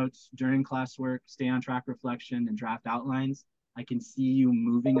Journal notes during classwork, stay on track reflection, and draft outlines. I can see you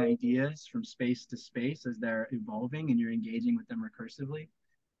moving ideas from space to space as they're evolving and you're engaging with them recursively.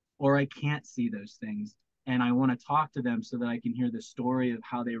 Or I can't see those things and I want to talk to them so that I can hear the story of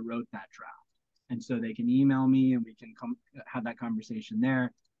how they wrote that draft. And so they can email me and we can have that conversation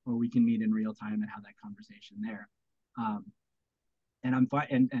there, or we can meet in real time and have that conversation there. And I'm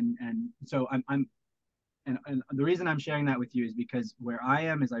fine. And so I'm the reason I'm sharing that with you is because where I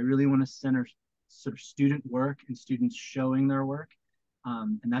am is I really want to center sort of student work and students showing their work.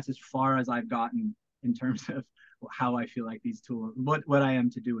 And that's as far as I've gotten in terms of how I feel like these tools, what I am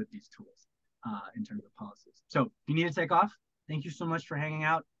to do with these tools in terms of policies. So if you need to take off, thank you so much for hanging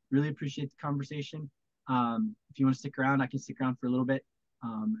out. Really appreciate the conversation. If you want to stick around, I can stick around for a little bit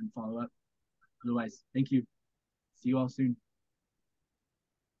and follow up. Otherwise, thank you. See you all soon.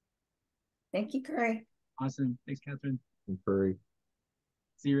 Thank you, Curry. Awesome. Thanks, Catherine. And Curry.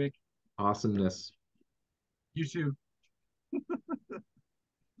 See you, Rick. Awesomeness. You too.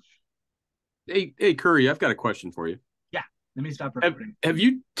 Hey, Curry, I've got a question for you. Yeah, let me stop recording. Have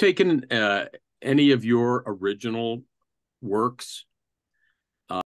you taken any of your original works